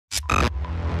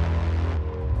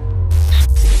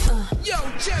Yo,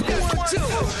 check 1, 2.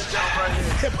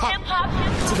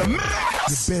 Hip-hop to the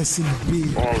max. The best in the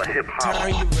beat. All the hip-hop.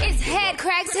 It's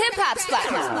Headkrack's hip-hop spot.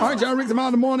 All right, y'all, Rickey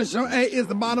Smiley Morning Show. Hey, it's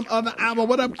the bottom of the hour.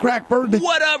 What up, Crackford?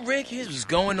 What up, Rick? Here's what's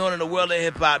going on in the world of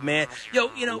hip-hop, man.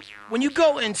 Yo, you know, when you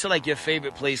go into, like, your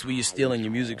favorite place where you're stealing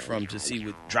your music from to see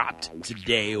what dropped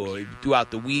today or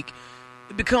throughout the week,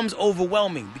 it becomes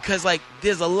overwhelming because, like,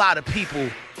 there's a lot of people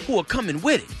who are coming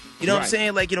with it. You know what I'm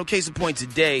saying? Like, you know, case in point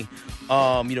today,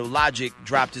 Logic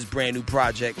dropped his brand new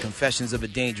project, Confessions of a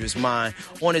Dangerous Mind.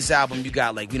 On this album, you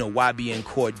got, like, you know, YBN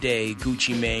Cordae,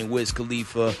 Gucci Mane, Wiz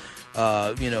Khalifa,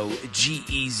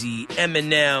 G-Eazy,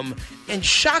 Eminem, and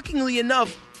shockingly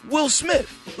enough, Will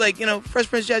Smith. Like, you know, Fresh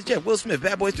Prince Jazz Jeff, Will Smith,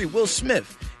 Bad Boy 3, Will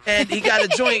Smith. And he got a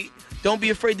joint, Don't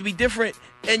Be Afraid to Be Different.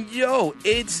 And, yo,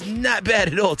 it's not bad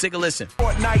at all. Take a listen.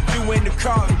 Fortnite, you in the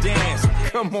car and dance.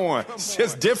 Come on, it's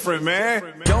just different, man.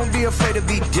 Don't be afraid to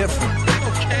be different.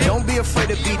 Okay. Don't be afraid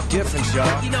to be different,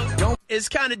 y'all. You know, it's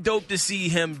kind of dope to see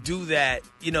him do that,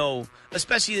 you know,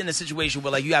 especially in a situation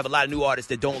where, like, you have a lot of new artists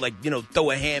that don't, like, you know,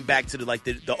 throw a hand back to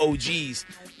the OGs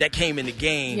that came in the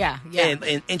game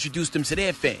and introduce them to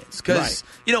their fans. Because,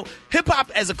 you know,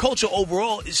 hip-hop as a culture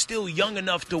overall is still young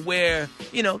enough to where,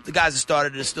 you know, the guys that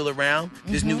started are still around.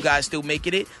 There's new guys still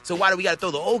making it. So why do we got to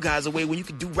throw the old guys away when you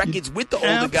can do records with the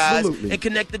older guys and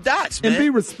connect the dots, man? And be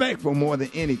respectful more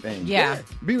than anything.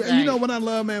 You know what I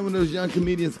love, man, when those young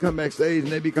comedians come backstage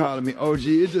and they be calling me OG,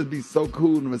 it just be so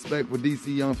cool and respectful.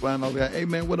 DC Young flying over there. Hey,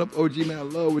 man, what up, OG, man? I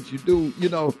love what you do, you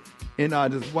know. And I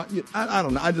just want, I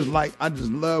don't know. I just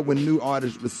love when new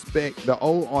artists respect the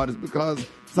old artists because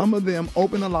some of them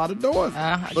open a lot of doors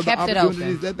for the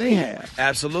opportunities that they have.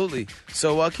 Absolutely.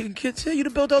 So continue to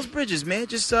build those bridges, man.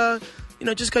 Just you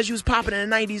know, just because you was popping in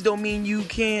the 90s don't mean you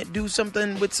can't do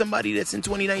something with somebody that's in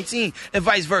 2019 and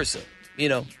vice versa, you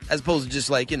know, as opposed to just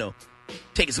like, you know,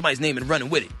 taking somebody's name and running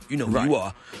with it. You know who you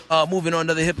are. Moving on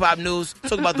to the hip-hop news.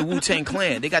 Talk about the Wu-Tang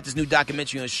Clan. They got this new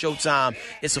documentary on Showtime.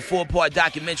 It's a 4-part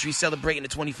documentary celebrating the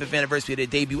 25th anniversary of their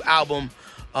debut album,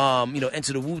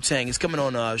 Enter the Wu-Tang. It's coming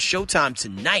on Showtime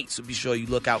tonight, so be sure you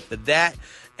look out for that.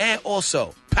 And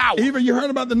also, Power. Eva, you heard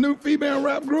about the new female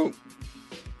rap group?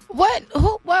 What?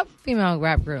 What female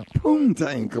rap group?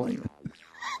 Wu-Tang Clan.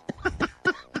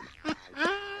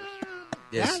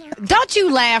 Yes. Don't you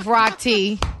laugh, Rock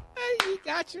T. He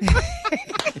got you.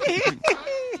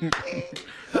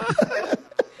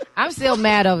 I'm still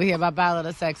mad over here about Battle of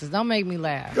the Sexes. Don't make me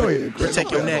laugh. Go ahead, Chris.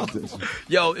 Protect your neck.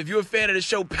 Yo, if you're a fan of the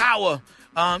show Power,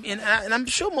 and I'm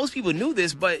sure most people knew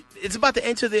this, but it's about to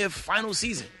enter their final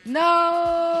season.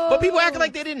 No. But people acting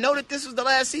like they didn't know that this was the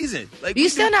last season. Like, you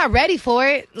still not ready for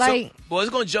it? Like, well,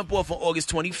 it's going to jump off on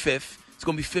August 25th. It's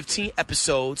going to be 15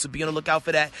 episodes, so be on the lookout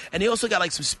for that. And they also got,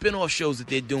 like, some spin-off shows that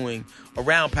they're doing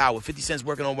around Power. 50 Cent's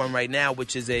working on one right now,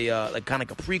 which is a kind of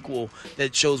like a prequel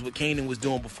that shows what Kanan was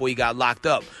doing before he got locked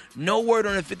up. No word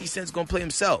on if 50 Cent's going to play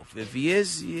himself. If he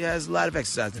is, he has a lot of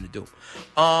exercising to do.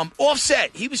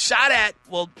 Offset, he was shot at,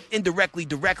 well, directly,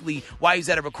 while he was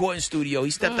at a recording studio.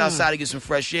 He stepped outside to get some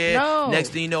fresh air. No. Next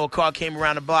thing you know, a car came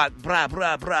around the block,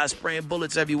 spraying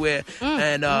bullets everywhere.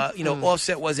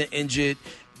 Offset wasn't injured.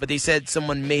 But they said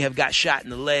someone may have got shot in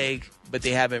the leg, but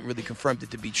they haven't really confirmed it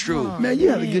to be true. Man, you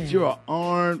have to get your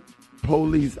armed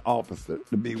police officer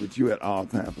to be with you at all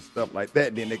times for stuff like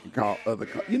that. Then they can call other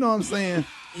you know what I'm saying?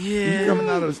 Yeah. You coming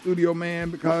out of the studio, man,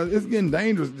 because it's getting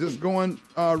dangerous just going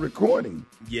recording.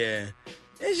 Yeah.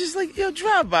 It's just like,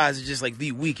 drive-bys are just like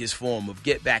the weakest form of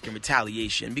get back and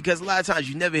retaliation because a lot of times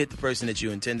you never hit the person that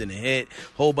you're intending to hit,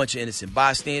 whole bunch of innocent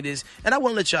bystanders. And I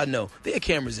want to let y'all know, there are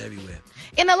cameras everywhere.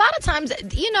 and a lot of times,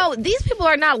 you know, these people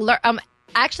are not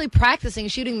actually practicing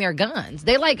shooting their guns.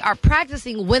 They are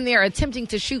practicing when they're attempting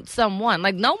to shoot someone.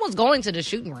 Like, no one's going to the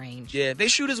shooting range. Yeah, they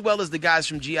shoot as well as the guys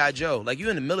from G.I. Joe. Like, you're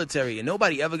in the military and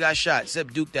nobody ever got shot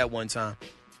except Duke that one time.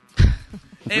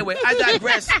 Anyway, I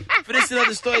digress. For this and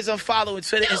other stories, I'm following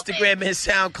Twitter, Instagram, and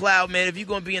SoundCloud, man. If you're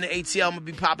going to be in the ATL, I'm going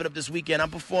to be popping up this weekend. I'm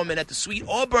performing at the Sweet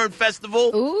Auburn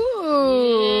Festival.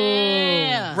 Ooh.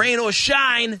 Yeah. Rain or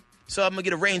shine. So I'm going to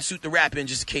get a rain suit to rap in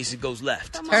just in case it goes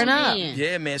left. Turn up.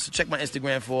 Yeah, man. So check my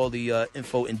Instagram for all the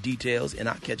info and details, and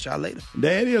I'll catch y'all later.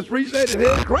 There it is. Appreciate it.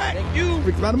 Headkrack. Thank you.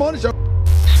 Rickey Smiley Morning Show.